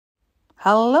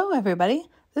Hello, everybody.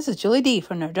 This is Julie D.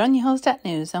 from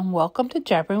NordonaHills.news, and welcome to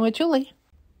Jabbering with Julie.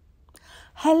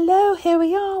 Hello, here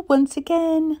we are once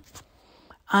again.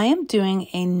 I am doing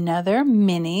another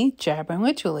mini Jabbering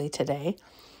with Julie today,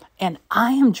 and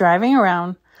I am driving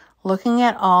around looking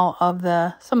at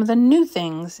some of the new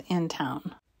things in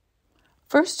town.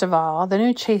 First of all, the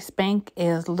new Chase Bank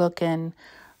is looking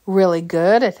really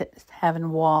good. It's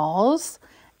having walls,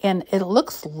 and it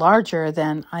looks larger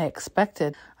than I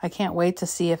expected. I can't wait to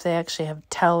see if they actually have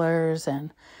tellers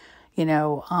and,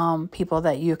 people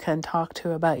that you can talk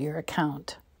to about your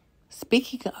account.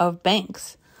 Speaking of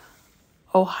banks,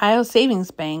 Ohio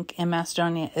Savings Bank in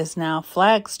Macedonia is now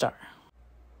Flagstar.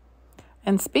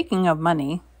 And speaking of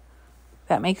money,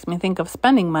 that makes me think of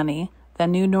spending money. The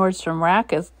new Nordstrom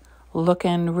rack is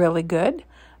looking really good.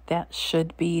 That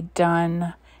should be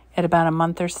done in about a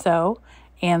month or so.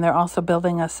 And they're also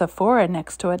building a Sephora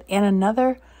next to it and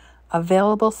another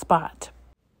available spot.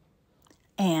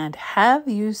 And have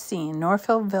you seen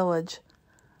Northfield Village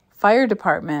Fire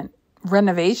Department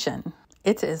renovation?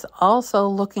 It is also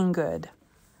looking good.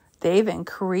 They've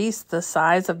increased the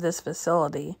size of this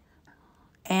facility.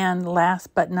 And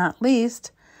last but not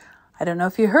least, I don't know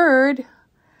if you heard,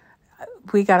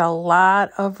 we got a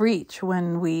lot of reach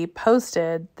when we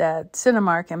posted that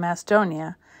Cinemark in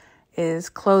Macedonia is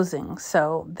closing.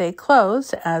 So they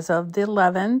closed as of the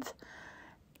 11th,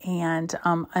 and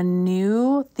a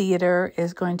new theater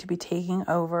is going to be taking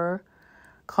over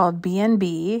called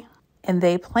B&B, and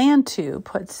they plan to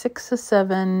put $6 to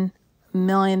 $7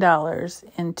 million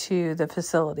into the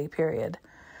facility, period.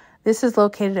 This is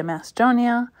located in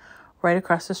Macedonia, right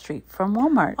across the street from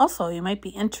Walmart. Also, you might be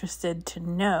interested to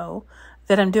know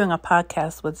that I'm doing a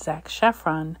podcast with Zach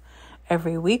Sheffron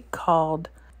every week called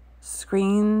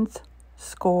Screens,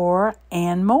 Score,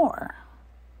 and More.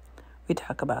 We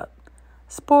talk about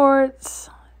sports,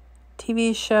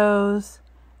 TV shows,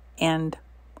 and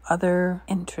other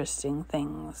interesting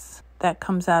things. That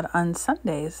comes out on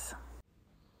Sundays.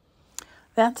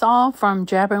 That's all from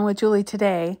Jabbering with Julie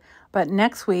today, but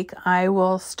next week I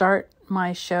will start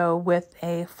my show with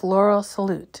a floral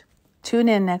salute. Tune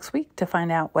in next week to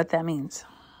find out what that means.